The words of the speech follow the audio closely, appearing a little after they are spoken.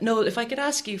Noel, if I could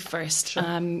ask you first, Sure.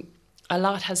 a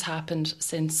lot has happened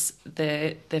since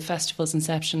the festival's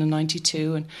inception in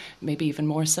 '92, and maybe even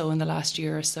more so in the last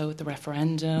year or so with the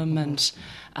referendum and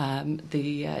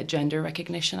the Gender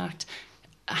Recognition Act.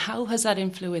 How has that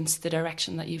influenced the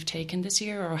direction that you've taken this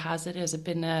year, or has it? Has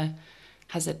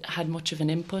it had much of an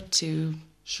input to?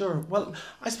 Sure. Well,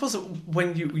 I suppose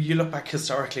when you look back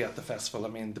historically at the festival, I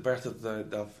mean, the birth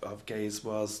of gays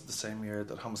was the same year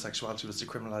that homosexuality was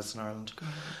decriminalised in Ireland.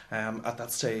 At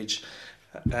that stage,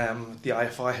 the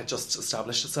IFI had just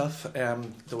established itself.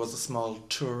 There was a small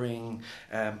touring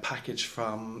package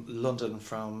from London,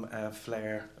 from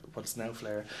Flare, what's now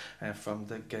Flare, from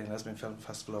the Gay and Lesbian Film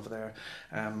Festival over there.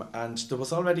 And there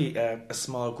was already a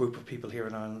small group of people here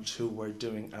in Ireland who were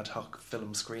doing ad hoc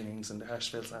film screenings in the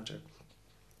Hirschfeld Centre.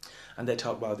 And they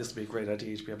thought, wow, this would be a great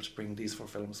idea to be able to bring these 4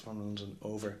 films from London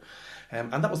over.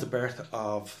 And that was the birth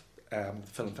of the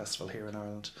Film Festival here in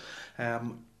Ireland.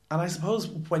 And I suppose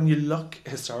when you look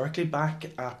historically back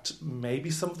at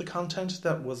maybe some of the content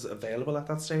that was available at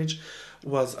that stage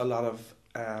was a lot of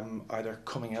either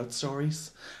coming out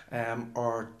stories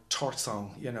or torch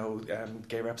song. You know,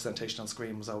 gay representation on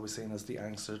screen was always seen as the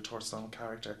angster torch song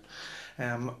character.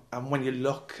 And when you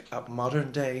look at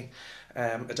modern day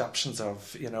adaptations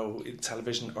of, you know,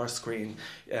 television or screen,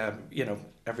 you know,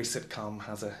 every sitcom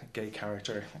has a gay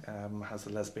character, has a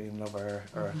lesbian lover,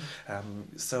 or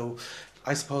so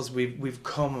I suppose we've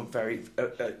come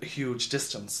a huge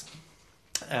distance.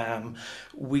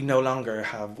 We no longer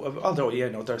have, although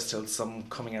there's still some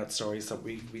coming out stories that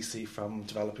we see from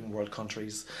developing world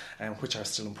countries, which are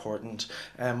still important.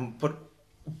 But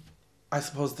I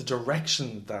suppose the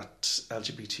direction that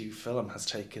LGBT film has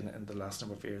taken in the last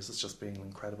number of years has just been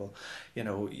incredible. You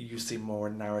know, you see more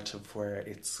narrative where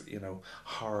it's, you know,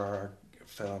 horror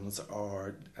films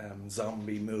or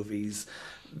zombie movies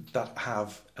that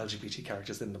have LGBT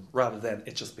characters in them, rather than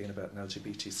it just being about an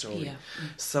LGBT story. Yeah.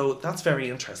 So that's very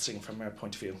interesting from our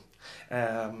point of view.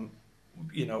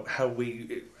 You know, how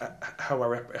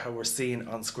we're seen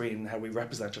on screen, how we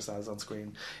represent ourselves on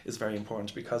screen is very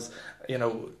important, because, you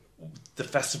know, the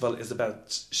festival is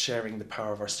about sharing the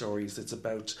power of our stories. It's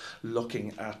about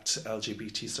looking at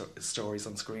LGBT stories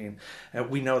on screen.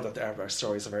 We know that our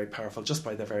stories are very powerful just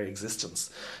by their very existence.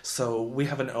 So we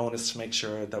have an onus to make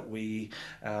sure that we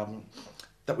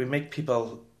make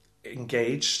people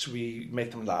engaged, we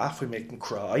make them laugh, we make them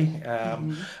cry,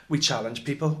 we challenge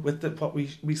people with what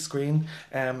we screen,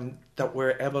 that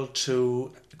we're able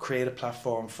to create a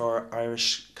platform for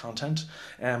Irish content,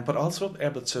 but also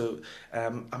able to,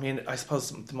 I mean, I suppose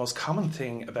the most common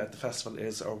thing about the festival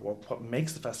is, or what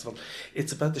makes the festival,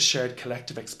 it's about the shared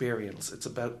collective experience. It's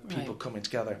about people coming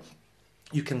together.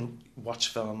 You can watch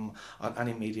film on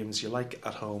any mediums you like,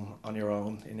 at home, on your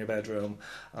own, in your bedroom,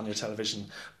 on your television.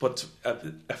 But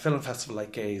a film festival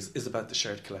like Gays is about the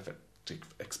shared collective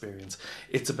experience.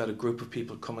 It's about a group of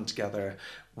people coming together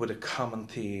with a common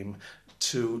theme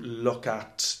to look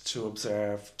at, to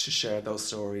observe, to share those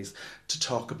stories, to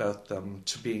talk about them,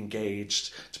 to be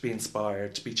engaged, to be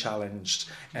inspired, to be challenged.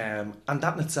 And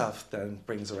that in itself then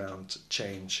brings around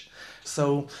change.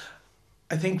 So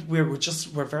I think we're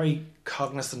very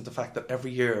cognizant of the fact that every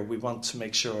year we want to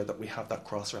make sure that we have that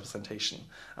cross representation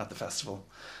at the festival.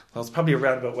 Well, it's probably a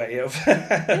roundabout way of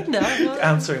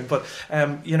answering, but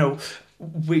you know,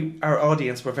 our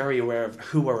audience, we're very aware of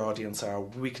who our audience are.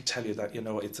 We can tell you that, you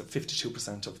know, it's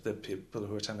 52% of the people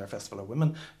who attend our festival are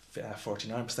women,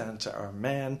 49% are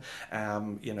men.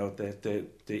 You know,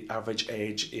 the average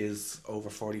age is over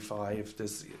 45.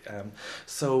 There's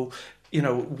so, you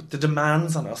know, the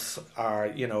demands on us are,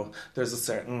 you know, there's a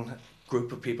certain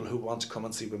group of people who want to come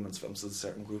and see women's films. There's a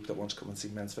certain group that want to come and see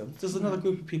men's films. There's another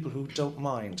group of people who don't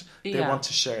mind. They want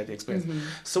to share the experience.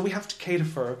 So we have to cater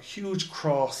for a huge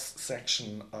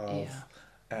cross-section of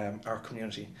our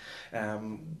community.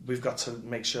 We've got to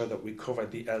make sure that we cover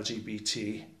the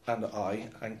LGBT and I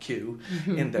and Q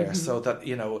in there, so that,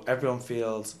 you know, everyone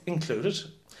feels included.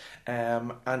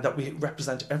 And that we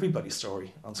represent everybody's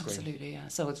story on screen. Absolutely, yeah.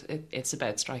 So it's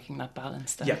about striking that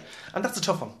balance then. Yeah, and that's a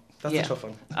tough one. That's a tough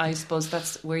one. I suppose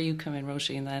that's where you come in,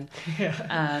 Roisin, then.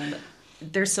 Yeah.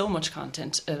 There's so much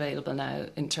content available now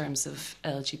in terms of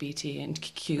LGBT and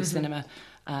Q cinema.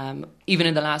 Even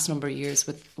in the last number of years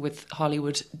with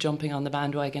Hollywood jumping on the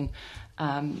bandwagon.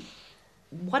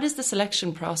 What is the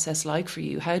selection process like for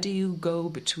you? How do you go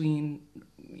between,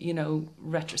 you know,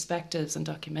 retrospectives and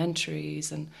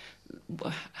documentaries, and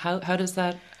how does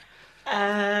that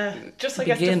just I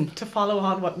begin? guess to follow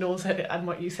on what Noel said and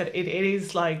what you said, it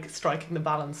is like striking the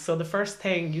balance. So the first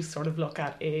thing you sort of look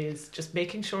at is just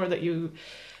making sure that you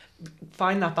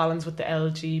find that balance with the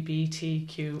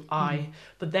LGBTQI,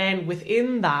 but then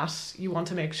within that, you want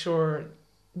to make sure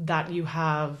that you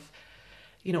have,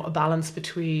 you know, a balance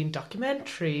between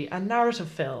documentary and narrative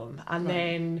film. And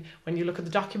then when you look at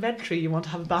the documentary, you want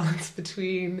to have a balance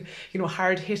between, you know,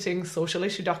 hard-hitting social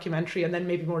issue documentary and then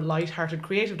maybe more light-hearted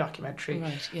creative documentary.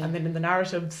 Right, yeah. And then in the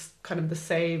narratives, kind of the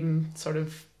same sort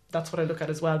of, that's what I look at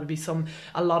as well, would be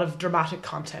a lot of dramatic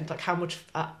content, like how much,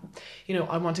 you know,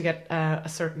 I want to get a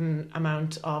certain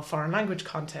amount of foreign language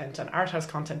content and art house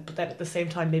content, but then at the same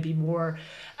time maybe more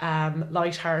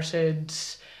light-hearted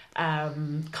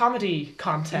comedy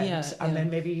content, and then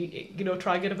maybe, you know,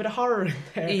 try and get a bit of horror in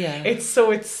there.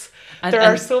 There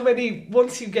are so many,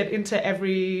 once you get into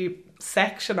every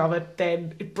section of it,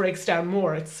 then it breaks down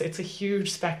more. It's a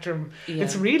huge spectrum.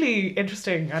 It's really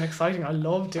interesting and exciting. I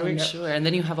love doing it. Sure. And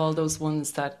then you have all those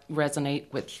ones that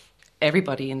resonate with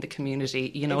everybody in the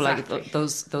community, you know, Exactly. like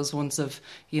those ones of,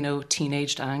 you know,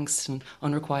 teenaged angst and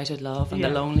unrequited love and the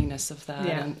loneliness of that.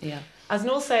 And, as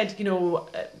Noel said, you know,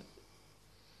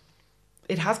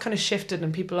 it has kind of shifted,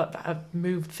 and people have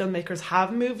moved, filmmakers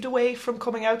have moved away from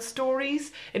coming out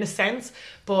stories in a sense,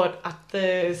 but at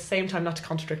the same time, not to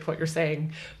contradict what you're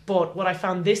saying, but what I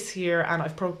found this year, and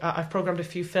I've programmed a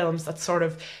few films that sort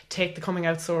of take the coming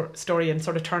out story and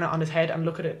sort of turn it on its head and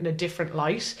look at it in a different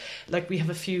light. Like we have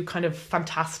a few kind of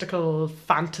fantastical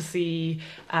fantasy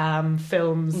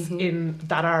films in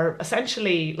that are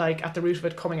essentially like at the root of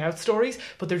it coming out stories,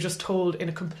 but they're just told in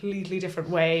a completely different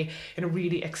way, in a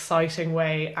really exciting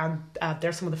way, and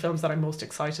they're some of the films that I'm most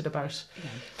excited about. Yeah.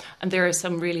 And there are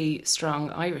some really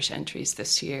strong Irish entries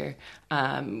this year.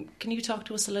 Can you talk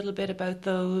to us a little bit about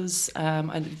those?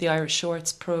 The Irish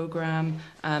Shorts programme.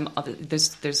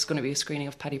 There's going to be a screening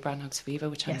of Paddy Brannock's Viva,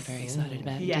 which I'm very excited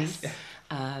about. Yes.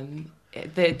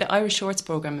 The Irish Shorts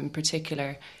programme in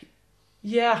particular.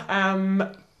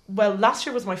 Yeah. Well, last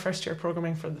year was my first year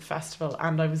programming for the festival,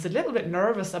 and I was a little bit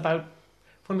nervous about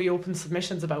when we opened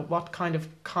submissions about what kind of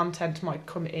content might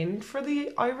come in for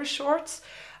the Irish Shorts,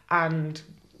 and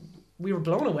we were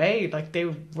blown away. Like, they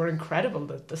were incredible.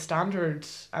 The standard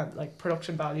and like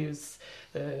production values,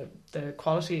 the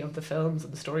quality of the films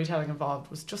and the storytelling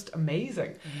involved was just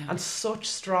amazing. And such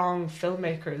strong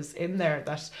filmmakers in there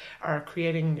that are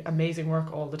creating amazing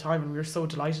work all the time, and we were so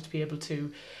delighted to be able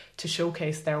to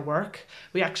showcase their work.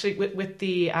 We actually, with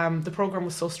the program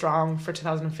was so strong for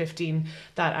 2015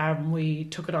 that we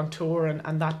took it on tour,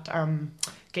 and that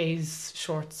Gaze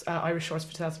Shorts, Irish Shorts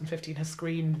for 2015 has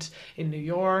screened in New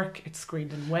York, it's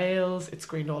screened in Wales, it's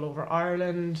screened all over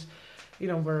Ireland. You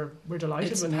know, we're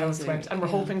delighted with how it went, and we're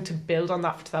hoping to build on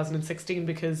that for 2016,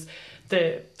 because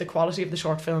the quality of the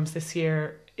short films this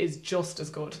year is just as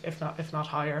good, if not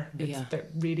higher. They're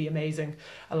really amazing.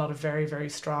 A lot of very, very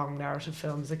strong narrative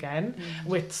films again,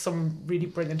 with some really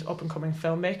brilliant up and coming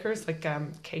filmmakers like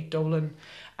Kate Dolan.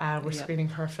 We're screening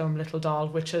her film Little Doll,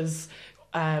 which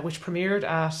premiered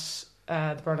at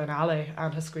the Berlinale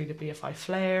and has screened at BFI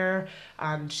Flare,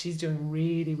 and she's doing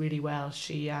really, really well.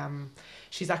 She's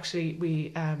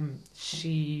actually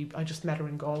I just met her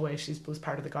in Galway. She was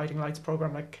part of the Guiding Lights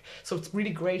program. So it's really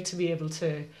great to be able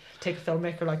to take a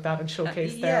filmmaker like that and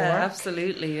showcase their work. Yeah,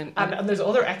 absolutely. And there's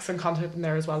other excellent content in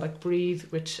there as well, like Breathe,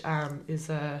 which is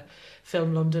a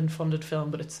Film London funded film,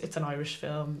 but it's an Irish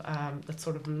film that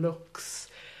sort of looks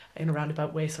in a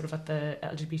roundabout way sort of at the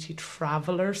LGBT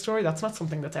traveller story. That's not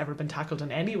something that's ever been tackled in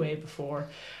any way before,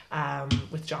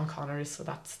 with John Connors, so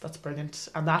that's brilliant.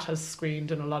 And that has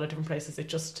screened in a lot of different places. It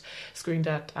just screened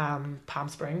at Palm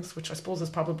Springs, which I suppose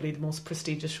is probably the most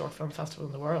prestigious short film festival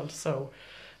in the world, so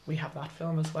we have that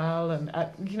film as well. And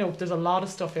you know, there's a lot of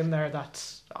stuff in there that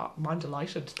I'm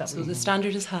delighted that the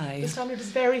standard is high. The standard is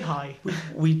very high.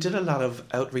 We did a lot of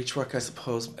outreach work, I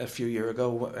suppose, a few years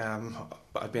ago.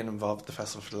 I've been involved with the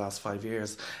festival for the last 5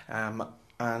 years,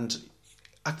 and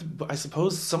I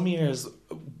suppose some years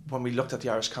when we looked at the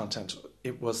Irish content,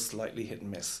 it was slightly hit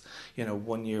and miss. You know,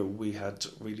 one year we had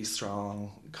really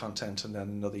strong content, and then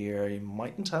another year you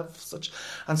mightn't have such.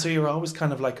 And so you're always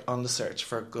kind of like on the search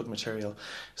for good material.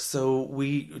 So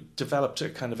we developed a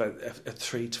kind of a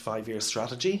 3 to 5 year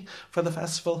strategy for the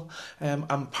festival.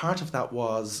 And part of that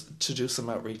was to do some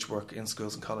outreach work in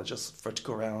schools and colleges, to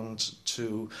go around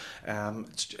to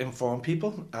inform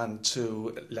people and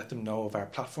to let them know of our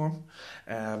platform.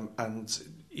 And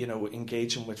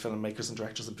engaging with filmmakers and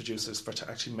directors and producers to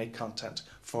actually make content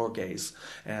for gays,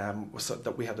 so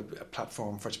that we had a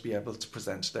platform to be able to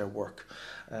present their work.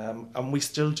 And we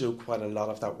still do quite a lot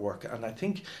of that work. And I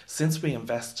think since we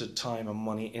invested time and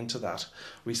money into that,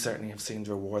 we certainly have seen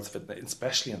the rewards of it,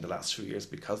 especially in the last 2 years,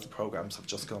 because the programmes have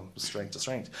just gone from strength to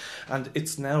strength. And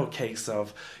it's now a case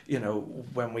of,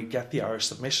 when we get the Irish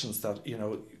submissions, that,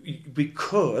 we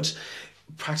could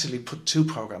practically put 2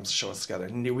 programs of shows together,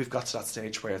 and we've got to that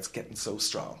stage where it's getting so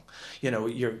strong.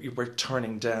 We're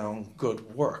turning down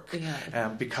good work,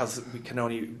 because we can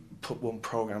only put 1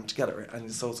 program together,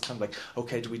 and so it's kind of like,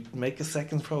 okay, do we make a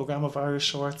second program of Irish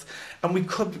shorts? And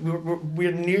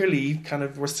we're nearly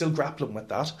we're still grappling with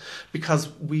that, because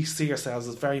we see ourselves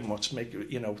as very much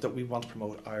that we want to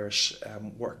promote Irish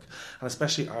work, and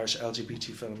especially Irish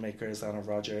LGBT filmmakers, Anna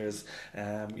Rogers,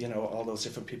 all those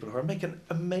different people who are making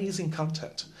amazing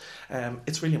content.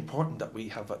 It's really important that we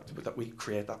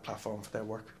create that platform for their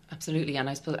work. Absolutely, and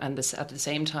I suppose, at the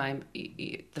same time,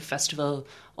 the festival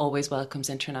always welcomes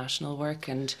international work,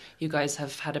 and you guys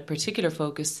have had a particular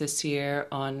focus this year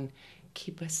on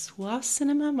Québécois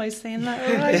cinema. Am I saying that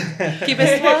all right?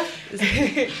 Québécois?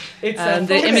 It's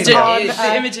the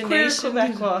Imagination. Queer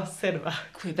Québécois cinema.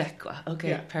 Québécois.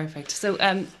 Okay, perfect. So,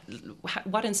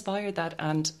 what inspired that,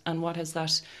 and what has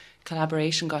that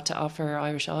collaboration got to offer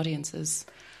Irish audiences?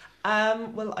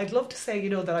 Well, I'd love to say,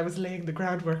 that I was laying the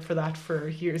groundwork for that for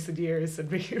years and years,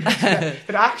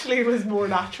 but actually it was more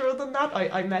natural than that.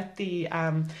 I met the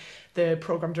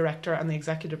programme director and the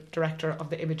executive director of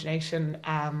the Imagination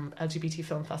LGBT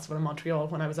Film Festival in Montreal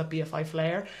when I was at BFI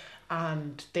Flair,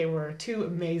 and they were 2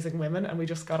 amazing women, and we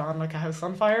just got on like a house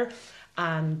on fire.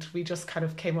 And we just kind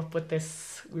of came up with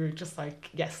this. We were just like,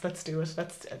 yes, let's do it.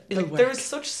 There is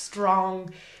such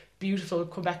strong, beautiful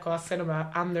Québécois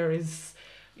cinema, and there is,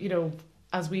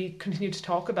 as we continue to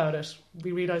talk about it,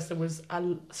 we realised there was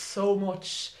so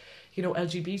much,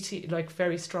 LGBT, like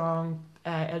very strong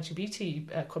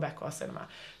LGBT Québécois cinema.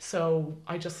 So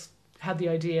I just had the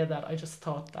idea that I just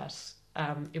thought that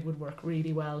it would work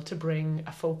really well to bring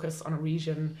a focus on a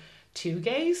region to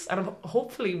gays, and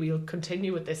hopefully we'll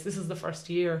continue with this. This is the first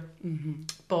year,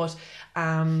 but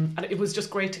and it was just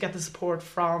great to get the support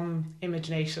from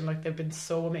Imagination. Like, they've been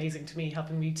so amazing to me,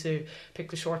 helping me to pick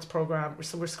the shorts program.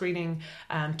 So we're screening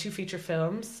 2 feature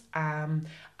films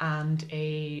and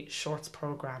a shorts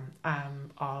program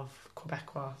of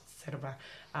Québécois cinema,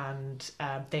 and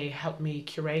they helped me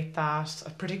curate that,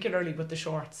 particularly with the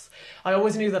shorts. I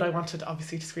always knew that I wanted,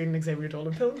 obviously, to screen an Xavier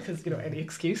Dolan film, because any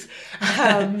excuse.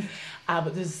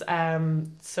 But there's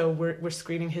so we're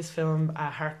screening his film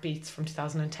Heartbeats from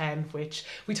 2010, which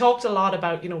we talked a lot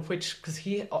about, because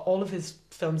all of his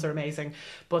films are amazing,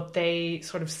 but they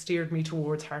sort of steered me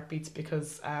towards Heartbeats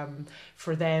because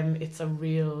for them it's a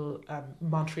real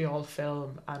Montreal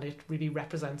film, and it really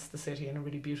represents the city in a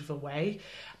really beautiful way,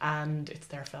 and it's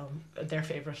their film, their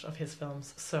favourite of his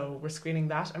films. So we're screening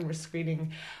that, and we're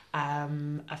screening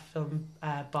a film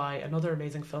by another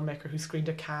amazing filmmaker who screened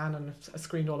at Cannes and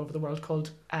screened all over the world,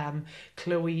 called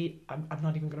Chloe, I'm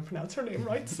not even going to pronounce her name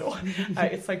right, so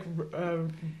it's like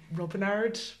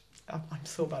Robinard. I'm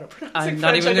so bad at pronouncing I'm French.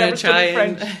 not even going to try.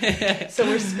 French. So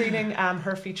we're screening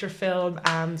her feature film,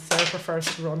 Sarah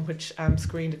Prefers to Run, which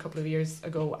screened a couple of years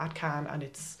ago at Cannes, and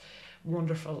it's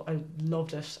wonderful. I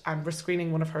loved it. And we're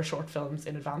screening one of her short films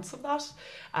in advance of that.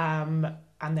 And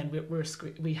then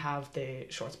we have the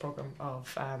shorts program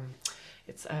of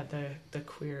it's the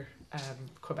queer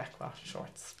Québécois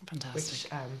shorts. Fantastic. Which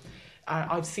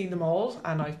I've seen them all,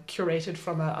 and I've curated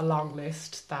from a long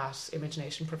list that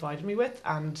Imagination provided me with,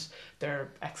 and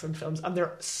they're excellent films, and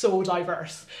they're so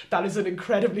diverse. That is an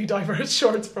incredibly diverse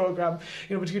shorts program,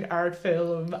 between art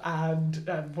film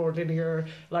and more linear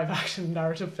live action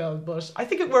narrative film. But I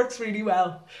think it works really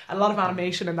well. A lot of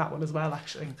animation in that one as well,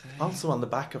 actually. Okay. Also, on the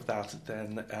back of that,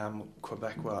 then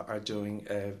Québécois are doing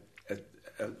a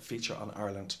feature on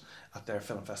Ireland at their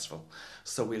film festival,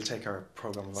 so we'll take our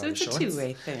programme of Irish shorts. So it's a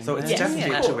two-way thing. So it's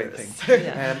definitely a two-way thing.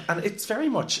 And it's very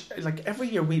much like every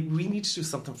year we need to do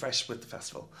something fresh with the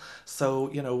festival.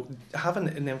 So having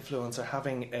an influence or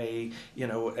having a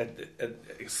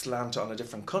slant on a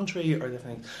different country or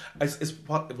different is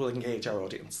what will engage our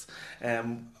audience.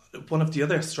 One of the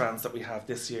other strands that we have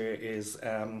this year is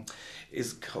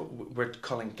we're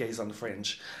calling Gays on the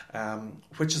Fringe,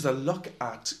 which is a look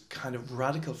at kind of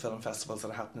radical film festivals that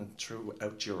are happening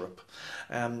throughout Europe.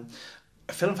 A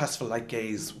film festival like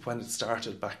Gays, when it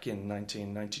started back in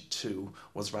 1992,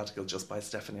 was radical just by its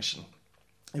definition.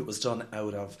 It was done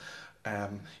out of,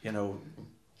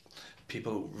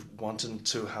 people wanting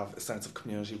to have a sense of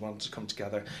community, wanting to come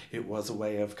together. It was a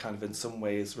way of kind of, in some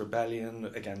ways, rebellion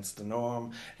against the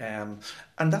norm. And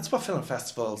that's what film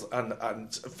festivals and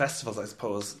festivals, I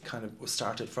suppose, kind of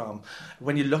started from.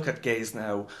 When you look at Gaze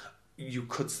now, you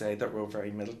could say that we're a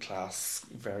very middle class,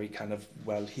 very kind of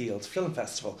well-heeled film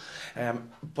festival.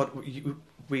 But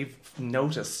we've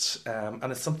noticed,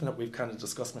 and it's something that we've kind of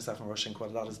discussed, myself and Rushing,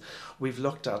 quite a lot, is we've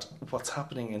looked at what's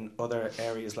happening in other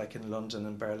areas like in London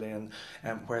and Berlin,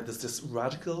 where there's this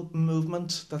radical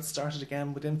movement that started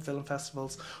again within film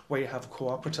festivals, where you have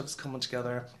cooperatives coming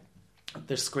together.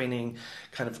 They're screening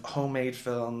kind of homemade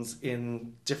films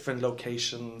in different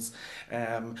locations.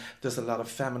 There's a lot of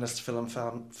feminist film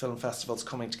festivals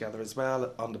coming together as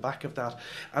well on the back of that.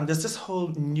 And there's this whole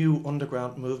new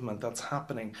underground movement that's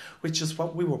happening, which is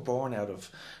what we were born out of.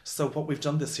 So what we've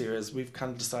done this year is we've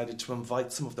kind of decided to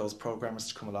invite some of those programmers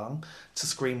to come along to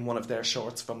screen one of their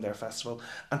shorts from their festival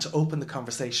and to open the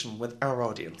conversation with our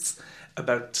audience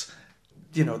about,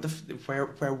 you know,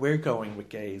 where we're going with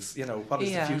Gaze, you know, what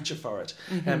is the future for it?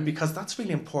 Because that's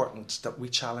really important, that we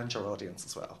challenge our audience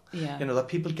as well. Yeah. You know, that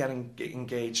people get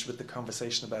engaged with the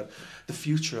conversation about the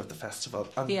future of the festival,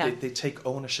 and they take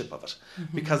ownership of it.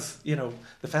 Because, you know,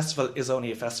 the festival is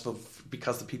only a festival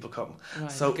because the people come.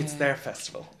 Right, so it's their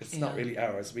festival. It's not really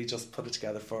ours. We just put it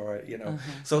together for, you know.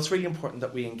 So it's really important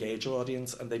that we engage our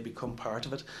audience and they become part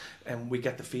of it. And we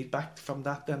get the feedback from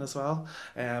that then as well.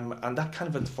 And that kind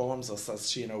of informs us as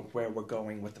to, you know, where we're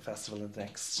going with the festival in the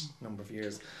next number of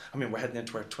years. I mean, we're heading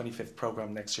into our 25th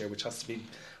programme next year, which has to be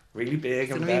really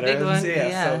big and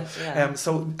better.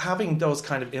 So having those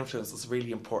kind of influences is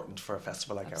really important for a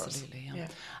festival like ours. Yeah.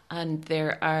 And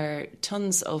there are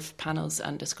tons of panels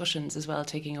and discussions as well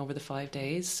taking over the 5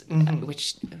 days,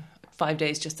 which 5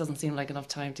 days just doesn't seem like enough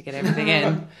time to get everything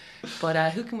in.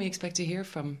 But who can we expect to hear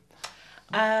from?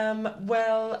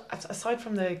 Well, aside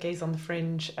from the Gaze on the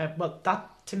Fringe, that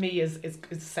to me is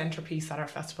the centrepiece at our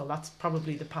festival. That's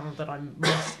probably the panel that I'm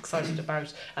most excited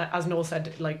about. As Noel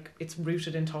said, like, it's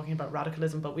rooted in talking about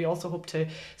radicalism, but we also hope to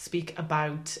speak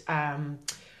about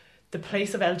the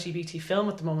place of LGBT film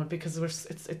at the moment, because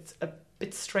it's a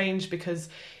bit strange, because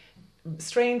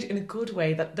strange in a good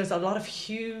way, that there's a lot of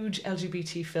huge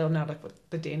LGBT film now, like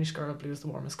The Danish Girl, Blue is the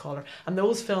Warmest Colour, and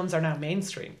those films are now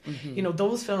mainstream. You know,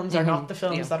 those films are not the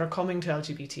films that are coming to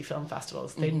LGBT film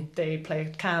festivals. They play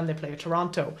at Cannes, they play at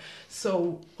Toronto.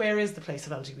 So where is the place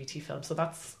of LGBT film? So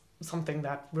that's something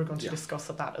that we're going to discuss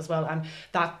at that as well. And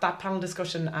that panel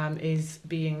discussion is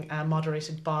being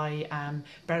moderated by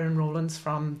Beren Rowlands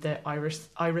from the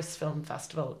Iris Film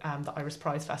Festival, the Iris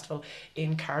Prize Festival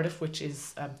in Cardiff, which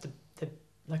is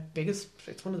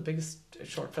it's one of the biggest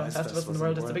short film festivals in the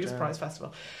world. It's the biggest prize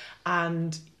festival.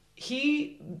 And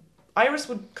Iris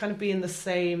would kind of be in the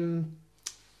same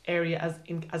area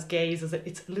as Gaze, as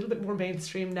it's a little bit more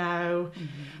mainstream now.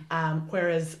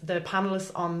 Whereas the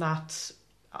panelists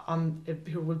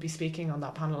who will be speaking on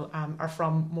that panel are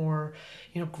from more,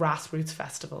 you know, grassroots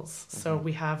festivals. So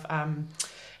we have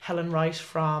Helen Wright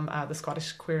from the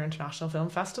Scottish Queer International Film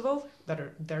Festival.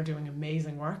 They're doing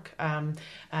amazing work.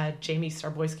 Jamie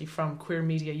Starboyski from Queer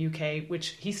Media UK, which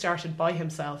he started by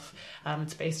himself.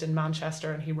 It's based in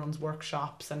Manchester, and he runs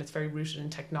workshops, and it's very rooted in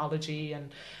technology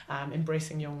and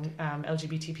embracing young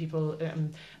LGBT people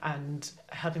and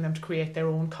helping them to create their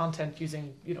own content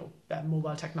using, you know,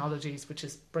 mobile technologies, which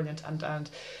is brilliant. And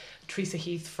Teresa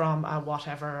Heath from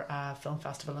Whatever Film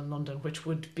Festival in London, which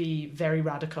would be very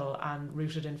radical and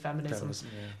rooted in feminism.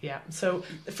 So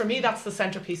for me, that's the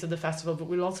centrepiece of the festival. But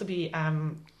we'll also be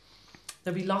there'll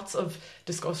be lots of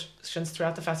discussions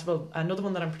throughout the festival. Another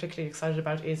one that I'm particularly excited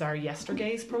about is our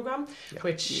Yestergaze programme,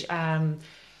 which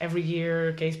every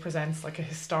year Gaze presents like a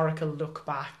historical look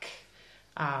back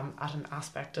at an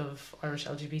aspect of Irish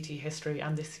LGBT history,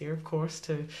 and this year, of course,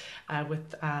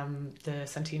 with the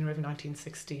centenary of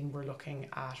 1916, we're looking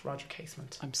at Roger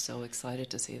Casement. I'm so excited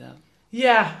to see that.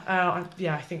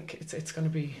 I think it's going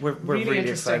to be we're really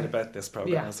excited about this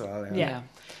program as well.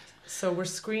 So we're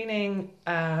screening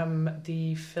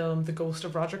the film The Ghost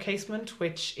of Roger Casement,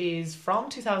 which is from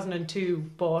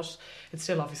 2002, but it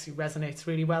still obviously resonates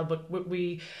really well. But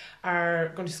we are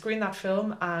going to screen that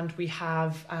film, and we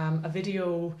have a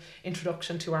video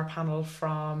introduction to our panel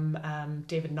from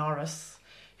David Norris,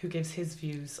 who gives his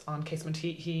views on Casement.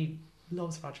 He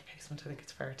loves Roger Casement, I think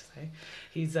it's fair to say.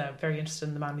 He's very interested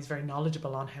in the man, he's very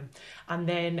knowledgeable on him. And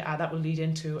then that will lead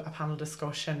into a panel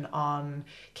discussion on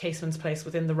Casement's place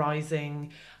within the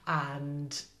Rising.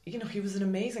 And, you know, he was an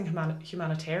amazing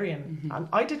humanitarian. And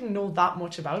I didn't know that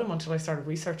much about him until I started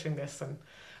researching this. And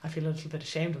I feel a little bit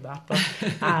ashamed of that. But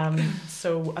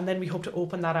and then we hope to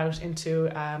open that out into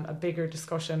a bigger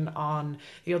discussion on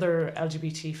the other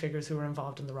LGBT figures who are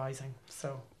involved in the Rising.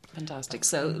 So fantastic.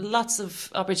 So lots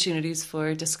of opportunities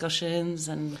for discussions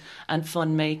and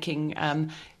fun making.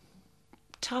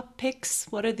 Top picks.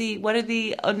 What are the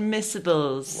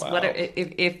unmissables? Wow. What are,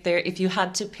 if you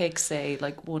had to pick, say,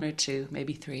 like one or two,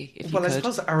 maybe three, if you could? I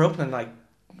suppose our opening night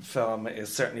film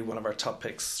is certainly one of our top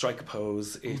picks. Strike a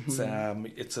Pose. It's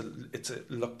it's a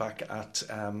look back at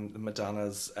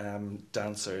Madonna's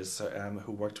dancers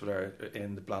who worked with her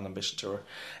in the Blonde Ambition tour.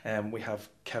 We have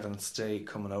Kevin Stay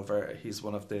coming over. He's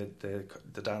one of the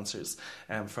dancers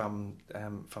from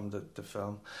the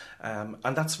film,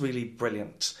 and that's really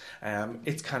brilliant.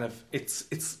 It's kind of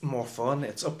it's more fun.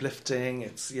 It's uplifting.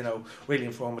 It's really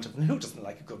informative. And who doesn't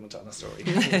like a good Madonna story?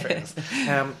 In fairness.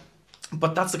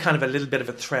 But that's a kind of a little bit of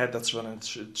a thread that's running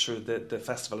through the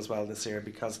festival as well this year,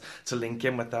 because to link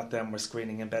in with that, then we're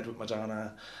screening In Bed with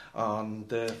Madonna on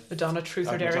the Madonna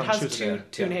Truth or Dare. It has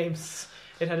two names.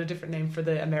 It had a different name for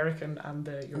the American and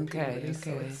the European release.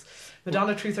 So it's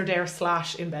Madonna Truth or Dare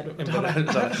 / In Bed with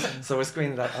Madonna. So we're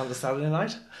screening that on the Saturday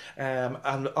night.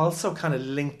 And also kind of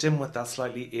linked in with that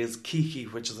slightly is Kiki,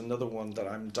 which is another one that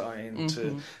I'm dying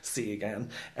to see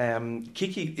again.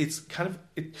 Kiki, it's kind of...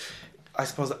 I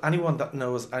suppose anyone that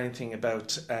knows anything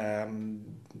about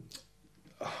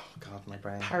my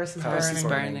brain. Paris is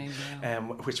Burning,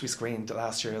 which we screened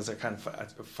last year as a kind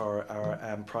of for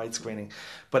our Pride screening.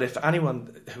 But if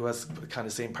anyone who has kind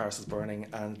of seen Paris is Burning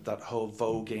and that whole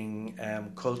voguing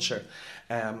culture,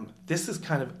 this is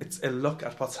kind of, it's a look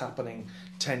at what's happening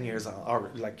 10 years on,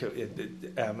 or like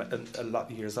a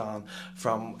lot of years on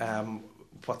from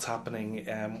what's happening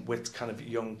with kind of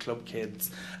young club kids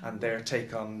and their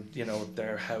take on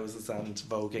their houses and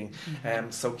voguing.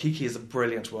 So Kiki is a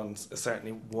brilliant one,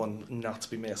 certainly one not to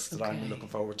be missed that I'm looking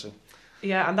forward to.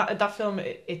 Yeah, and that film,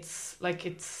 it's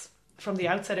from the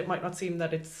outset it might not seem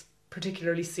that it's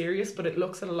particularly serious, but it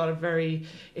looks at a lot of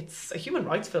it's a human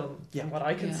rights film from what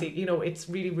I can see. It's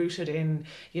really rooted in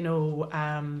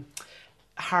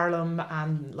Harlem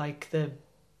and like the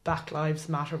Black Lives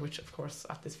Matter, which of course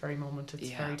at this very moment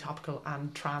it's very topical, and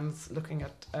looking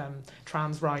at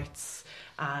trans rights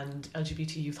and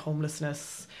LGBT youth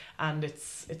homelessness, and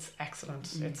it's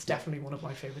excellent. It's definitely one of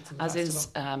my favourites in the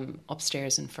festival. Is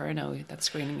Upstairs Inferno, that's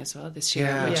screening as well this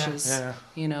year, which is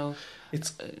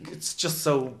it's just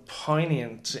so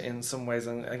poignant in some ways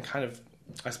and kind of,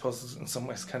 I suppose in some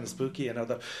ways kind of spooky,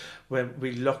 that when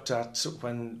we looked at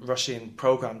when Rushing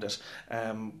programmed it,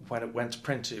 when it went to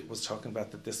print, it was talking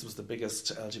about that this was the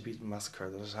biggest LGBT massacre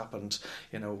that had happened,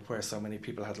 where so many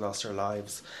people had lost their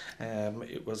lives.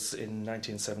 It was in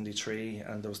 1973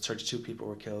 and there was 32 people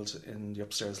were killed in the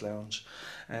Upstairs Lounge.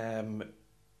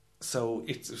 So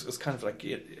it was kind of like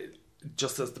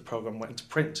just as the program went to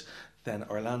print, then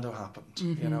Orlando happened,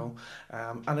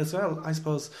 and as well, I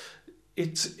suppose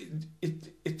it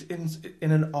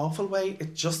in an awful way,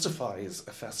 it justifies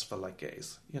a festival like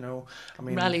Gaze.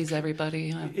 Rallies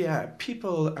everybody. Yeah,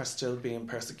 people are still being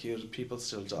persecuted. People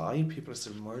still die. People are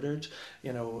still murdered.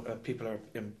 People are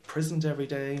imprisoned every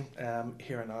day.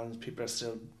 Here in Ireland, people are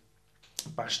still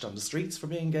bashed on the streets for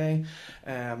being gay.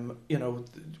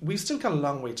 We've still got a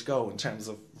long way to go in terms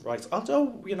of rights. Although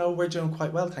we're doing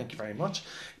quite well, thank you very much.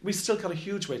 We've still got a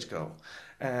huge way to go.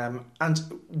 And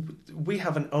we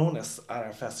have an onus at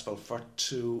our festival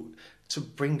to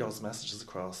bring those messages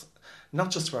across, not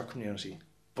just to our community,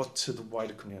 but to the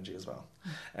wider community as well.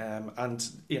 And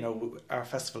our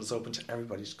festival is open to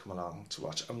everybody to come along to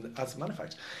watch. As a matter of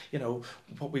fact,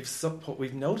 what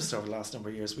we've noticed over the last number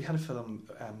of years, we had a film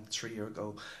 3 years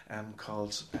ago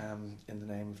called In the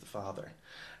Name of the Father.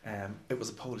 It was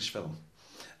a Polish film,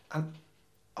 and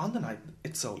on the night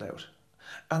it sold out.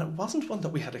 And it wasn't one that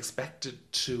we had expected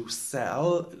to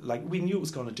sell. Like, we knew it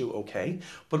was going to do okay,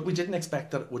 but we didn't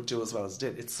expect that it would do as well as it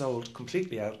did. It sold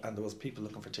completely out, and there was people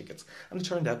looking for tickets. And it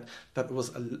turned out that it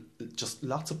was just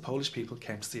lots of Polish people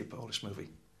came to see a Polish movie.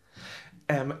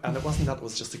 And it wasn't that it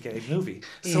was just a gay movie.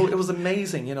 So it was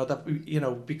amazing, that we,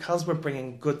 because we're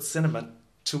bringing good cinema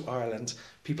to Ireland,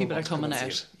 people are coming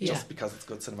out just because it's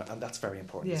good cinema, and that's very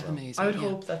important as well. Amazing, I would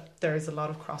hope that there is a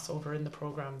lot of crossover in the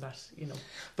programme that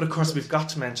But of course, we've got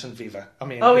to mention Viva. I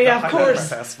mean, of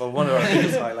course, our festival, one of our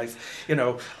biggest highlights.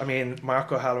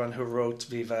 Mark O'Halloran, who wrote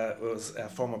Viva, was a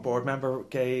former board member of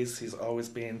Gaze. He's always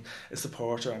been a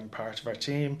supporter and part of our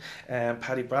team.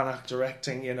 Paddy Brannock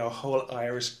directing, a whole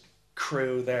Irish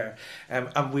crew there,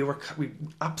 and we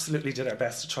absolutely did our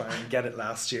best to try and get it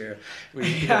last year.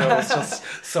 It was just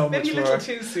so much maybe a little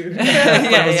too soon.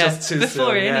 Just too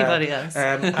before soon, anybody else.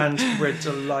 And we're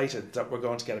delighted that we're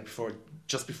going to get it before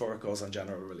just before it goes on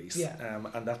general release. Yeah.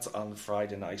 And that's on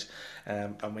Friday night.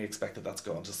 And we expect that that's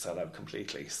going to sell out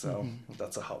completely. So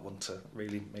that's a hot one to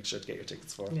really make sure to get your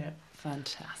tickets for. Yeah.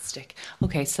 Fantastic.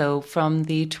 Okay, so from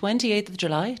the 28th of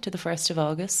July to the 1st of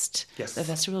August, Yes. the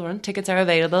festival run. Tickets are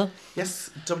available. Yes,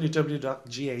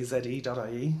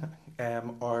 www.gaze.ie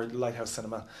or Lighthouse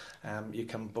Cinema. You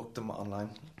can book them online.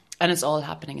 And it's all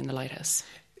happening in the Lighthouse.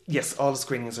 Yes, all the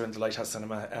screenings are in the Lighthouse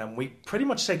Cinema. We pretty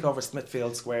much take over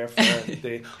Smithfield Square for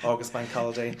the August Bank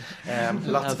Holiday.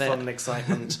 Lots of fun and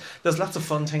excitement. There's lots of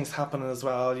fun things happening as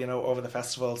well, you know, over the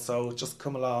festival. So just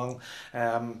come along.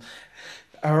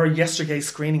 Our yesterday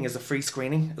screening is a free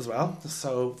screening as well.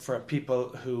 So for people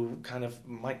who kind of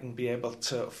mightn't be able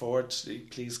to afford,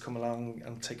 please come along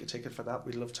and take a ticket for that.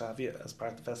 We'd love to have you as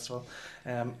part of the festival.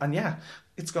 And yeah,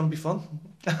 it's going to be fun.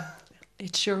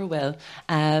 It sure will.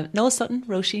 Noel Sutton,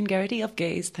 Roisin Garrity of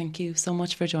Gaze, thank you so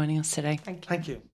much for joining us today. Thank you. Thank you.